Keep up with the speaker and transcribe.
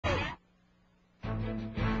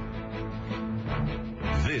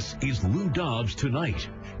This is Lou Dobbs Tonight.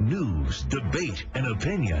 News, debate, and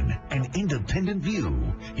opinion. An independent view.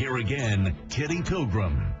 Here again, Kitty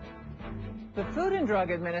Pilgrim. The Food and Drug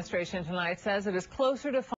Administration tonight says it is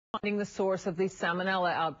closer to finding the source of the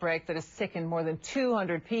salmonella outbreak that has sickened more than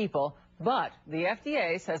 200 people. But the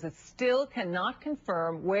FDA says it still cannot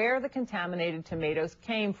confirm where the contaminated tomatoes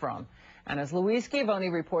came from. And as Luis Schiavone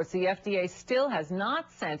reports, the FDA still has not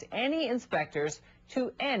sent any inspectors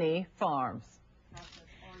to any farms.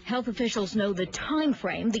 Health officials know the time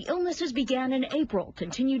frame. The illnesses began in April,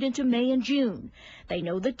 continued into May and June. They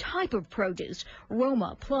know the type of produce,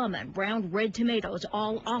 Roma, plum, and round red tomatoes,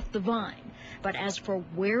 all off the vine. But as for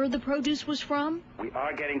where the produce was from? We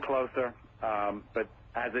are getting closer, but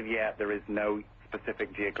as of yet, there is no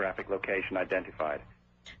specific geographic location identified.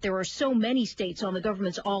 There are so many states on the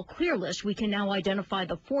government's all-clear list, we can now identify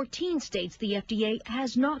the 14 states the FDA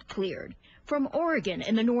has not cleared. From Oregon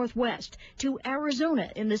in the Northwest to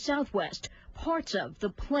Arizona in the Southwest, parts of the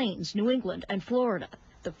Plains, New England, and Florida.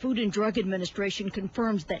 The Food and Drug Administration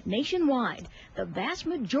confirms that nationwide, the vast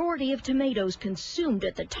majority of tomatoes consumed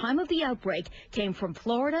at the time of the outbreak came from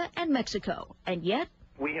Florida and Mexico. And yet,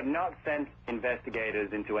 we have not sent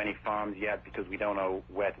investigators into any farms yet because we don't know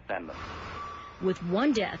where to send them. With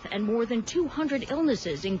one death and more than 200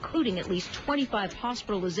 illnesses, including at least 25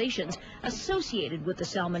 hospitalizations associated with the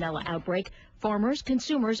salmonella outbreak, farmers,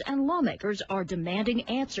 consumers, and lawmakers are demanding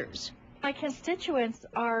answers. My constituents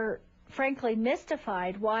are frankly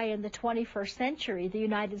mystified why in the 21st century the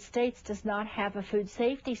United States does not have a food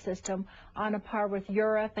safety system on a par with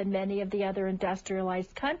Europe and many of the other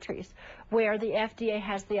industrialized countries, where the FDA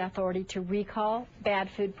has the authority to recall bad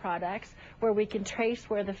food products, where we can trace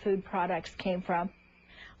where the food products came from.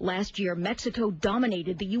 Last year, Mexico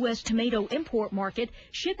dominated the U.S. tomato import market,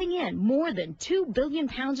 shipping in more than 2 billion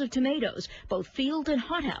pounds of tomatoes, both field and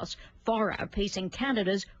hothouse, far outpacing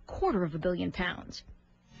Canada's 250 million pounds.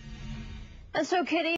 And so, Kitty,